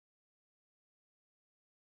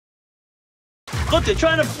Look, they're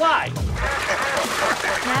trying to fly.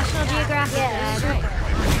 National Geographic, Dad.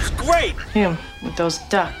 It's great. Him, with those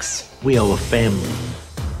ducks. We are a family.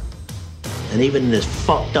 And even in this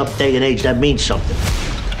fucked up day and age, that means something.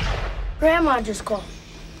 Grandma just called.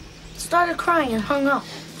 Started crying and hung up.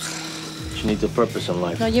 She needs a purpose in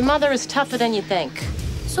life. No, your mother is tougher than you think.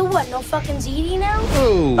 So what, no fucking ZD now?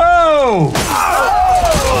 Oh!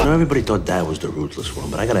 Now, everybody thought Dad was the ruthless one,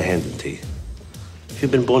 but I gotta hand it to you. If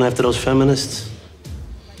you'd been born after those feminists,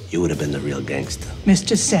 you would have been the real gangster.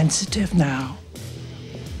 Mr. Sensitive now.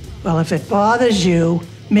 Well, if it bothers you,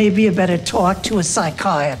 maybe you better talk to a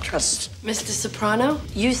psychiatrist. Mr. Soprano,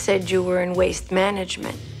 you said you were in waste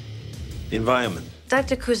management. The environment.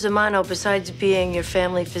 Dr. Cusimano, besides being your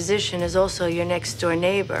family physician, is also your next-door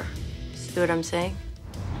neighbor. See what I'm saying?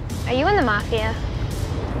 Are you in the mafia?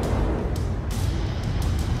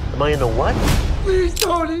 Am I in the what? Please,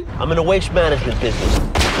 Tony. I'm in the waste management business.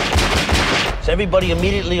 So everybody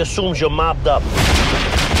immediately assumes you're mobbed up.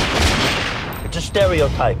 It's a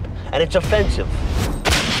stereotype, and it's offensive.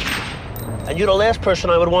 And you're the last person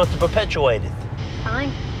I would want to perpetuate it.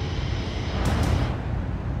 Fine.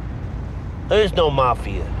 There is no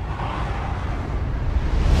mafia.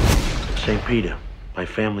 St. Peter, my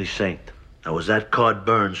family saint. Now, as that card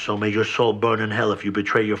burns, so may your soul burn in hell if you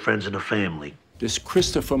betray your friends and the family. This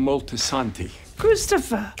Christopher Moltisanti.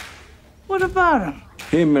 Christopher, what about him?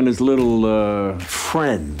 Him and his little,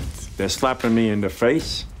 friend. They're slapping me in the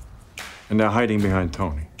face, and they're hiding behind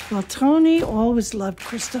Tony. Well, Tony always loved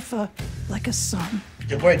Christopher like a son.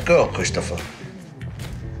 You're a great girl, Christopher.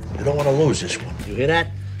 You don't want to lose this one. You hear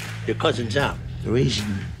that? Your cousin's out. The reason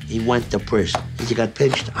he went to prison is he got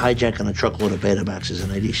pinched hijacking a truckload of Betamaxes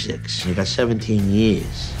in '86. He got 17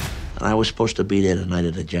 years. And I was supposed to be there the night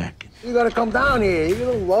of the jacket. You gotta come down here.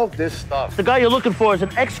 You're gonna love this stuff. The guy you're looking for is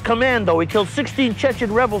an ex-commando. He killed 16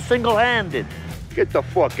 Chechen rebels single-handed. Get the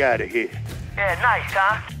fuck out of here. Yeah, nice,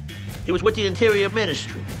 huh? He was with the Interior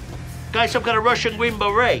Ministry. Guy, some kind of Russian Green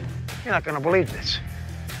Beret. You're not gonna believe this.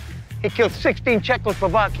 He killed 16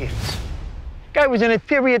 Czechoslovakians. Guy was an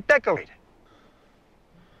interior decorator.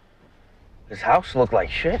 His house looked like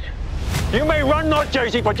shit. You may run North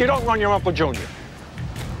Jersey, but you don't run your Uncle Junior.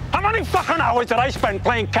 How many fucking hours did I spend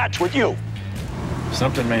playing catch with you?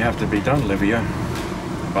 Something may have to be done, Livia.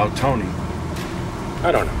 About Tony.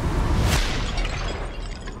 I don't know.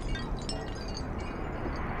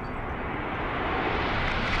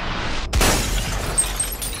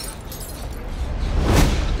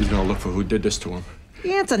 He's gonna look for who did this to him.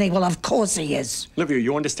 Anthony, well, of course he is. Livia,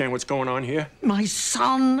 you understand what's going on here? My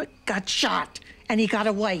son got shot, and he got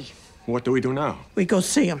away. What do we do now? We go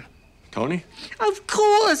see him. Tony? Of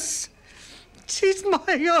course. She's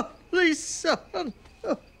my only son.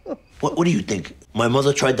 What do you think? My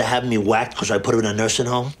mother tried to have me whacked because I put her in a nursing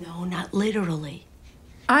home? No, not literally.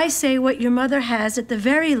 I say what your mother has, at the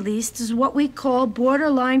very least, is what we call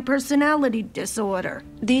borderline personality disorder.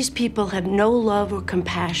 These people have no love or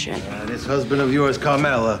compassion. This husband of yours,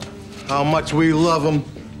 Carmela, how much we love him.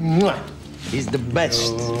 Mwah. He's the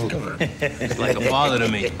best. He's like a father to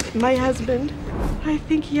me. My husband, I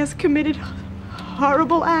think he has committed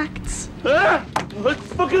horrible acts. Ah!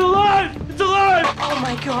 It's fucking alive! It's alive! Oh,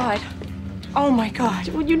 my God. Oh, my God.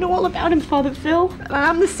 Well, you know all about him, Father Phil.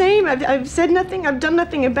 I'm the same. I've said nothing. I've done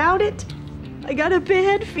nothing about it. I got a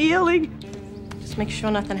bad feeling. Just make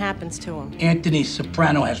sure nothing happens to him. Anthony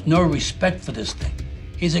Soprano has no respect for this thing.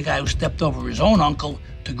 He's a guy who stepped over his own uncle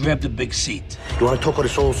to grab the big seat. You want to talk all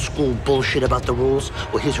this old school bullshit about the rules?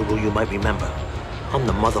 Well, here's a rule you might remember. I'm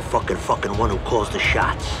the motherfucking one who calls the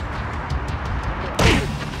shots.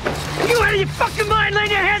 You out of your fucking mind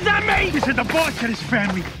laying your hands on me? This is the boss of this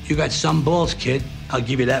family. You got some balls, kid. I'll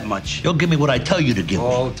give you that much. You'll give me what I tell you to give me.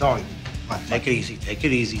 Oh, Tony, come on, take it easy, take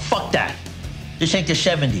it easy. Fuck that. This ain't the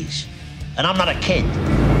 70s. And I'm not a kid.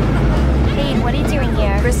 Hey, what are you doing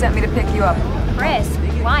here? Chris sent me to pick you up. Chris,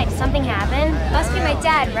 why? Did something happen? Must be my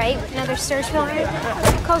dad, right? Another search warrant?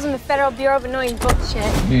 Calls him the Federal Bureau of Annoying Bullshit.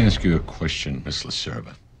 Let me ask you a question, Miss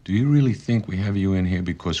LaServa. Do you really think we have you in here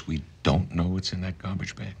because we don't know what's in that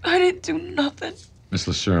garbage bag? I didn't do nothing. Miss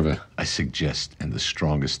LaServa, I suggest in the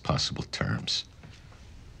strongest possible terms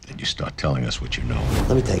that you start telling us what you know.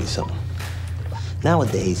 Let me tell you something.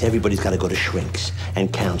 Nowadays, everybody's got to go to shrinks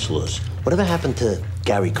and counselors. Whatever happened to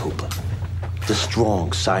Gary Cooper? The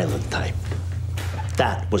strong, silent type.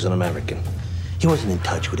 That was an American. He wasn't in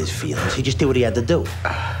touch with his feelings. He just did what he had to do.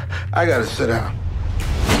 I gotta sit down.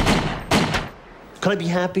 Could I be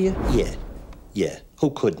happier? Yeah.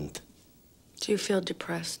 Who couldn't? Do you feel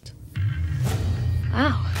depressed?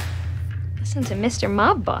 Wow. Listen to Mr.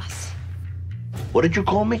 Mob Boss. What did you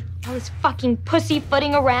call me? All this fucking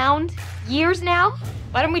pussyfooting around. Years now?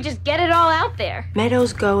 Why don't we just get it all out there?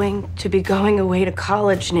 Meadow's going to be going away to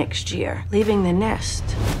college next year, leaving the nest.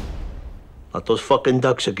 Not those fucking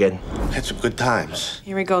ducks again. Had some good times.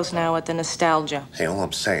 Here he goes now with the nostalgia. Hey, all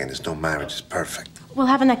I'm saying is no marriage is perfect. Well,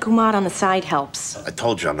 having that Kumar on the side helps. I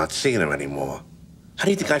told you I'm not seeing her anymore. How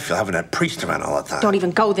do you think I feel having that priest around all the time? Don't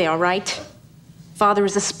even go there, all right? Father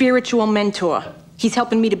is a spiritual mentor. He's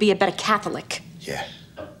helping me to be a better Catholic. Yeah.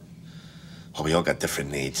 Well, we all got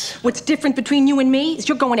different needs. What's different between you and me is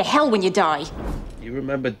you're going to hell when you die. You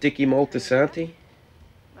remember Dickie Moltisanti?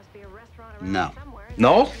 No.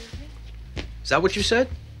 No? Is that what you said?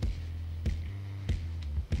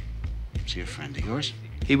 Is he a friend of yours?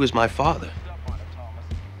 He was my father.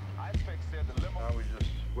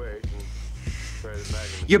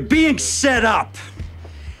 You're being set up.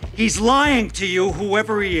 He's lying to you,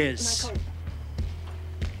 whoever he is.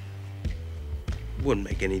 Wouldn't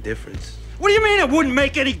make any difference. What do you mean it wouldn't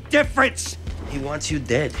make any difference? He wants you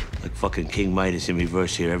dead. Like fucking King Midas in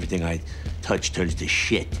reverse here. Everything I touch turns to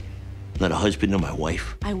shit. I'm not a husband or my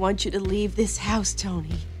wife. I want you to leave this house,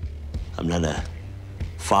 Tony. I'm not a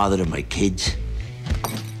father to my kids.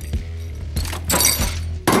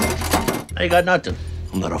 I ain't got nothing.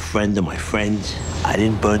 I'm not a friend to my friends. I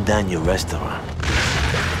didn't burn down your restaurant.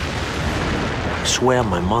 I swear on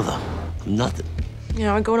my mother, I'm nothing. You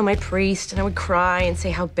know, I'd go to my priest and I would cry and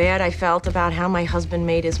say how bad I felt about how my husband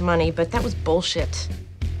made his money, but that was bullshit.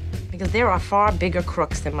 Because there are far bigger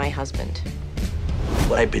crooks than my husband.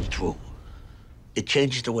 What I've been through, it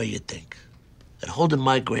changes the way you think. And holding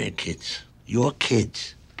my grandkids, your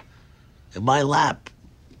kids, in my lap,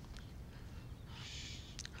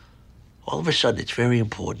 all of a sudden it's very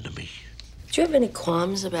important to me. Do you have any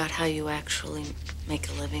qualms about how you actually make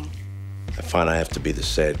a living? I find I have to be the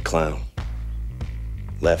sad clown.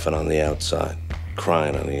 Laughing on the outside,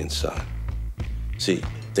 crying on the inside. See,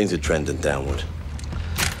 things are trending downward.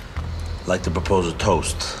 I'd like to propose a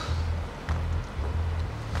toast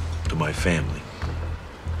to my family.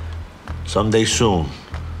 Someday soon,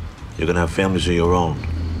 you're gonna have families of your own.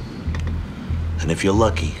 And if you're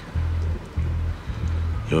lucky,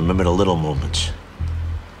 you remember the little moments.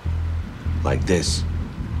 Like this.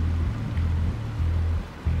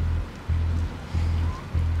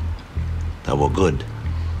 That were good.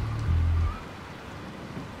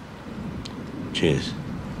 Cheers.